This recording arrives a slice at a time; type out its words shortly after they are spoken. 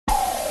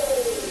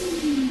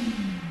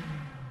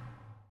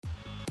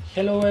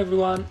Hello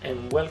everyone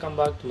and welcome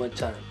back to my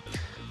channel.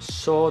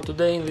 So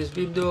today in this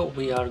video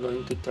we are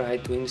going to try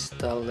to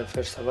install the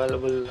first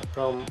available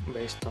ROM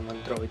based on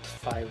Android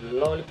 5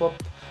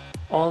 Lollipop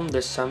on the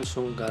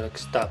Samsung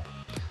Galaxy Tab.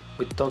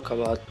 We talk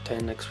about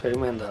 10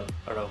 experimental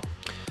ROM.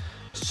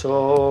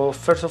 So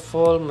first of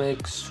all,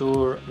 make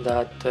sure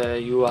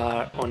that you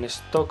are on a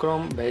stock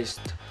ROM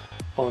based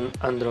on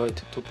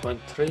Android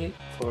 2.3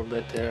 for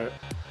better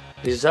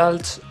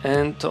results,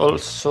 and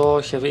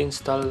also have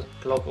installed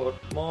clockwork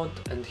mode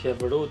and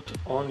have root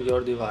on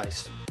your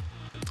device.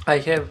 I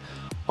have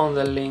all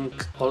the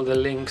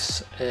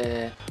links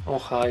on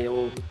how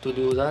to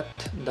do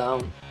that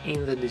down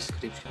in the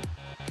description.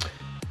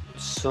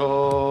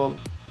 So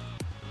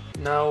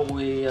now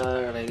we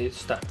are ready to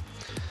start.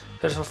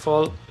 First of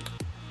all,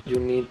 you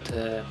need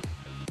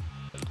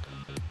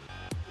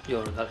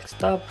your Galaxy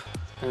Tab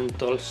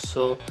and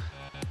also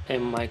a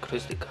micro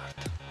SD card.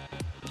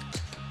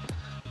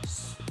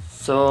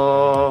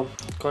 So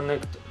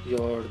connect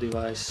your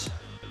device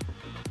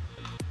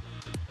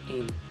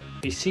in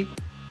PC.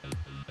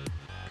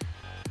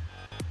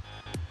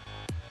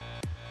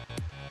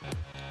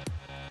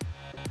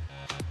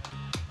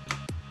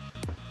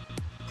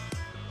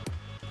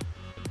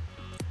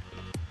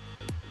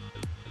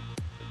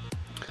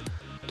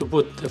 To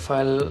put the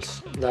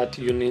files that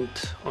you need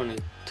on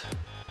it.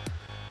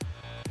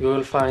 You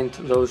will find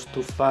those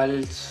two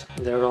files,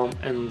 the ROM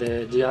and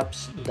the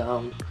GApps,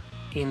 down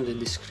in the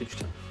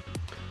description.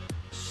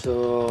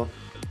 So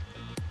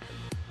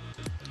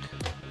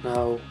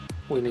now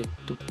we need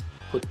to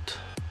put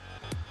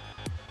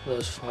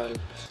those files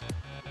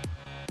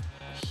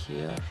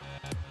here.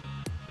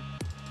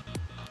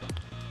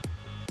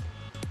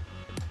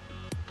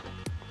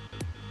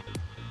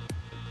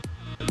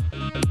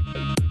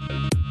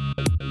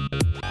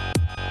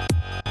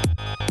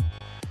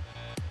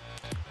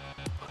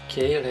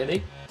 Okay,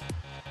 ready?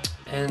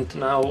 And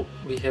now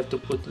we have to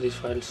put these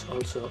files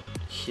also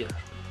here.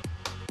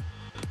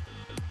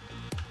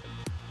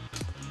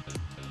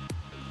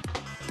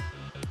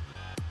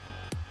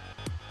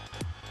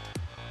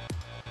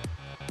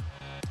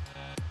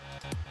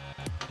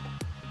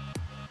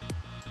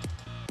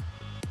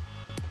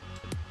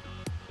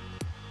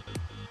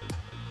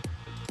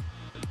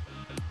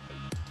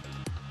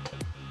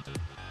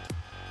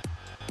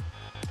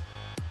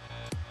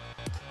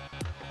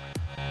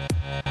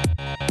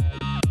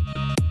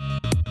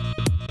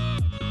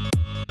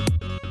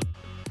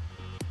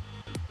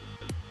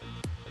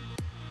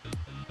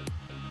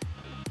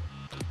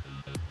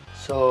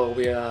 So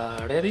we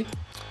are ready.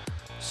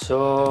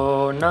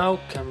 So now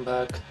come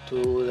back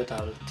to the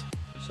tablet.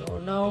 So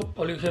now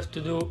all you have to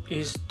do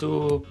is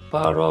to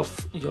power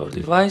off your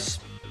device.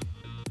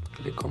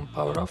 Click on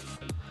power off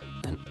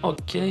and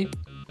OK.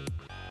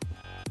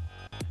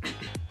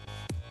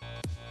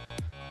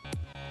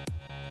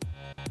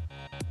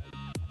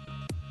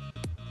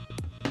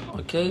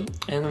 Okay,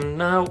 and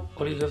now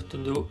all you have to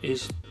do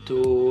is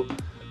to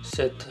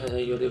set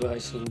your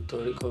device into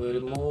recovery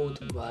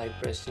mode by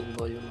pressing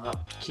volume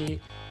up key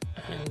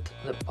and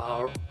the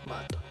power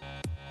button.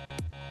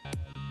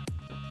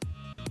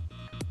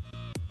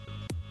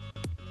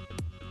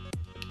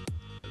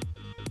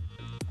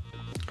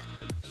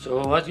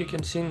 So as you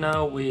can see,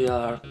 now we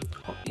are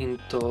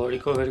into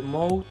recovery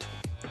mode,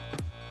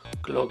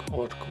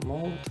 clockwork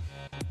mode.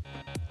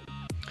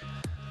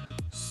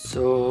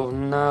 So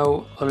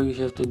now all you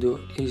have to do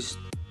is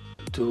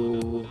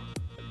to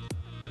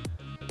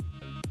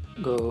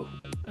go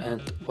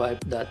and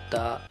wipe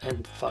data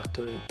and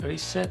factory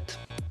reset.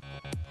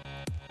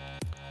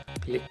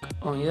 Click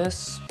on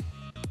yes.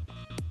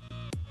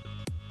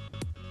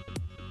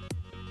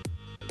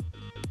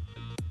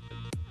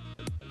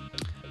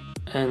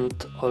 And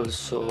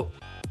also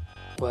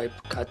wipe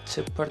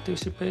cache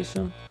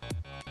participation.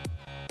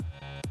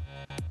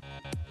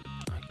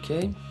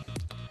 Okay.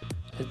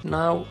 And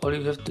now all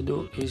you have to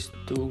do is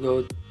to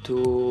go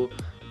to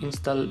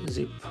install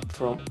zip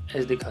from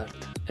SD card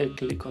and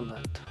click on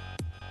that.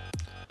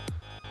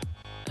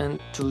 And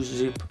choose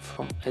zip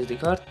from SD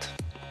card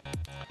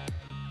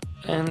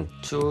and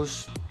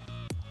choose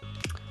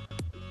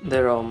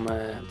the ROM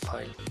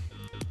file,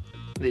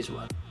 this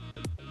one.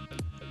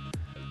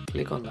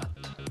 Click on that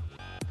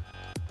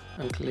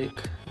and click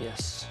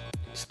yes,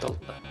 install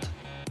that.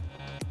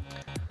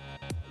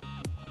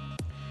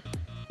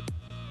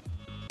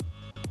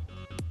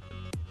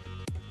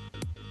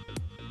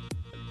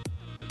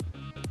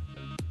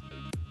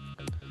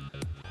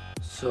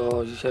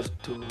 So you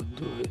have to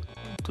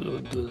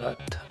do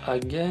that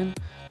again.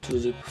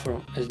 Choose it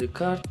from SD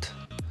card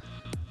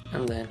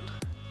and then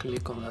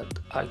click on that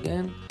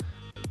again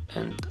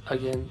and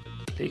again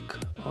click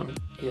on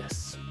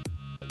yes.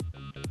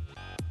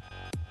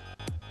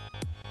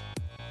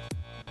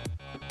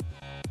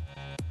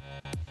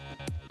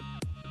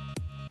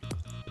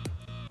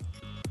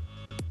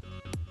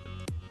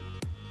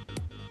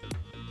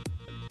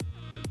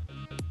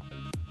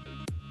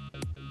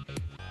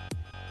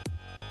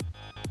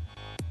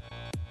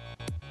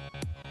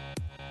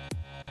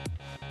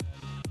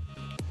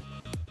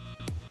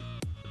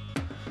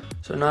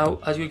 So now,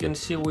 as you can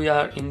see, we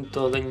are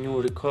into the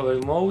new recovery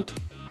mode,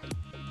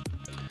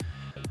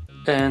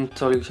 and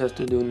all you have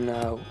to do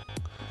now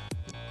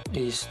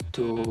is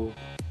to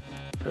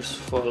first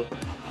of all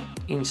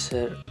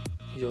insert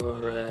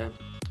your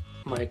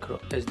micro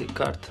SD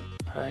card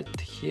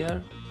right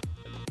here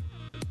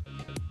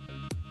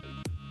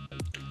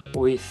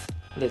with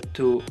the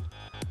two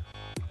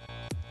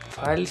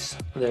files,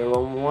 the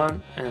ROM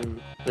one and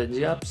the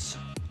GApps.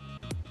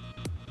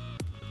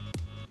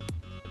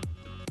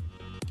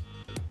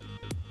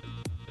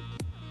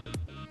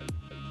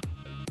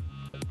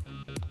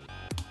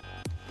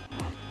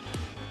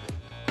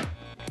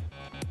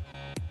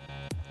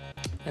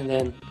 And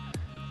then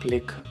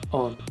click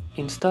on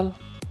install,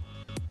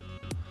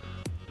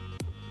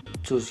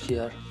 choose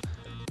here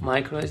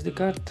micro SD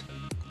card,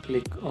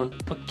 click on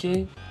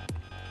OK,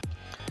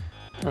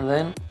 and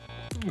then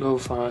go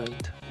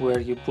find where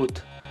you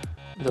put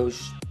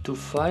those two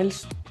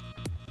files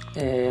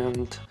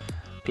and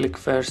click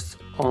first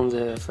on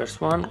the first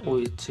one,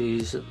 which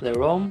is the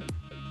ROM.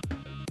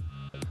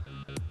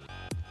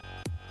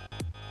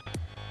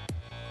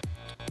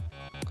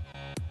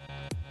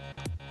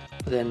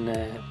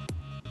 Then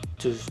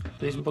choose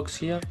this box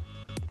here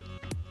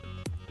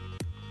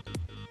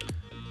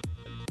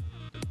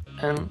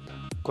and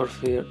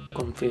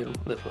confirm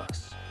the flash.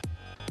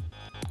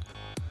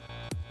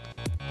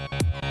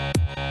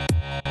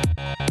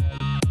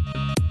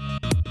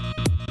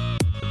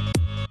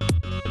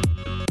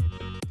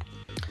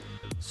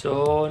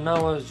 So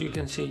now, as you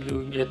can see,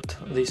 you get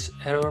this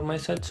error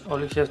message. All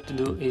you have to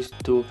do is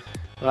to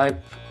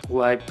wipe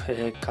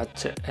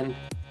cache and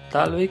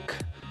Talvik,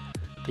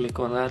 click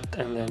on that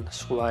and then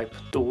swipe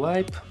to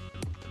wipe.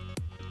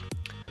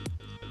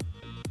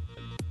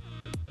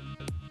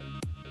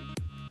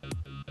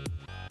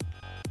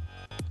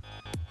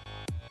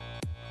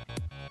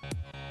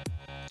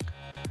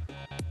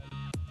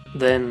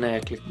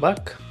 Then click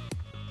back,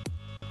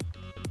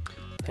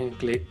 then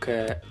click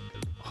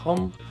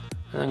home,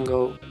 and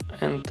go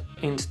and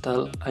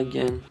install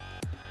again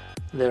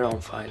the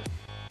ROM file.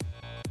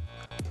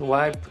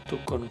 Wipe to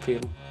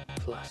confirm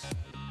flash.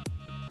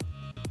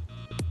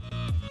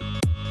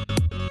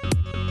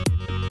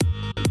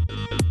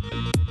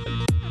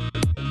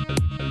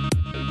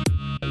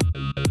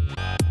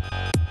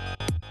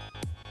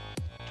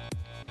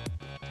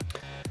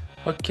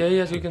 Okay,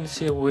 as you can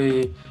see,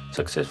 we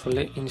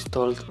successfully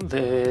installed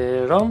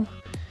the ROM.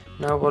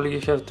 Now all you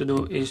have to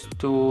do is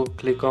to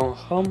click on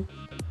home,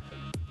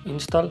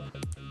 install,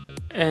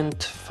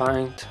 and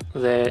find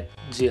the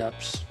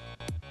GApps,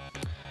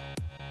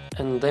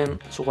 and then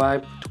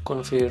swipe to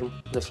confirm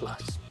the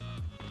flash.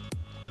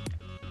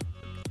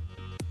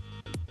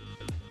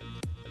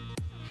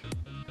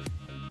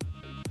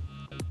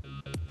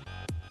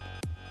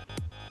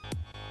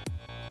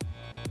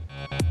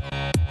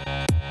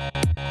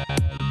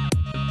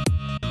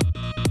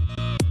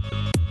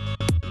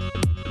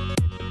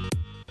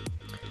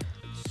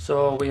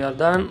 So we are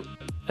done,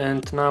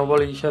 and now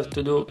all you have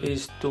to do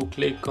is to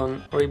click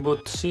on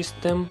reboot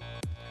system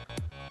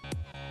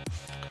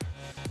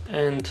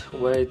and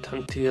wait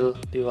until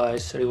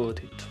device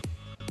rebooted.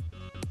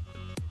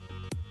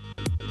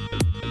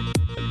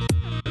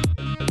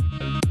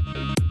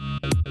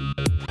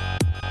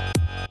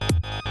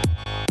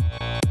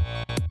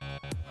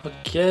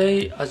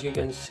 Okay, as you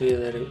can see,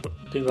 the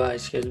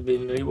device has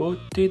been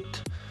rebooted.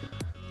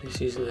 This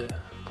is the,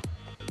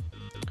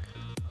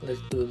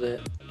 let's do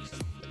the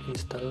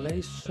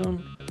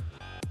installation,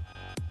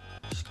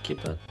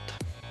 skip that,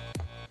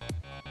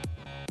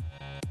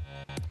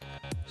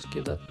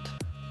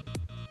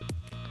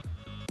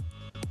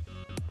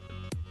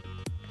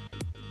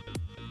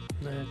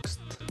 next,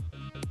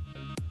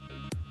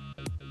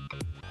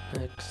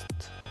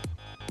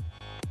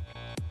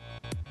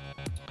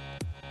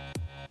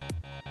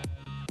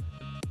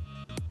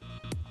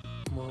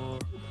 more,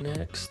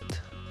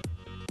 next,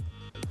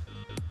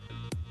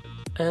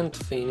 and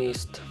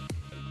finished.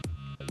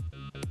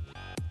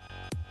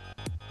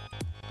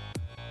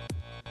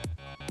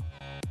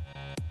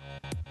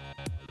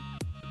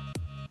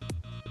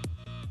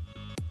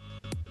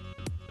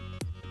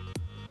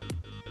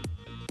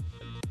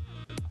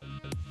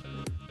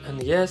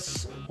 And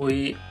yes,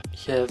 we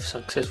have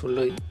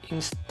successfully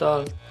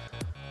installed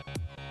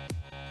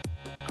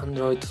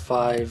Android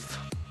 5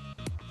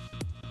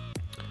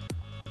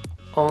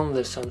 on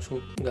the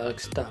Samsung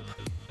Galaxy Tab.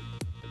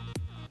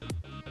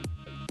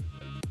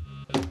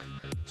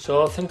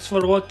 So thanks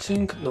for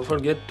watching, don't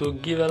forget to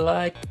give a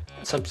like,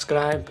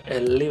 subscribe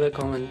and leave a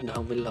comment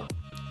down below.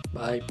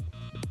 Bye.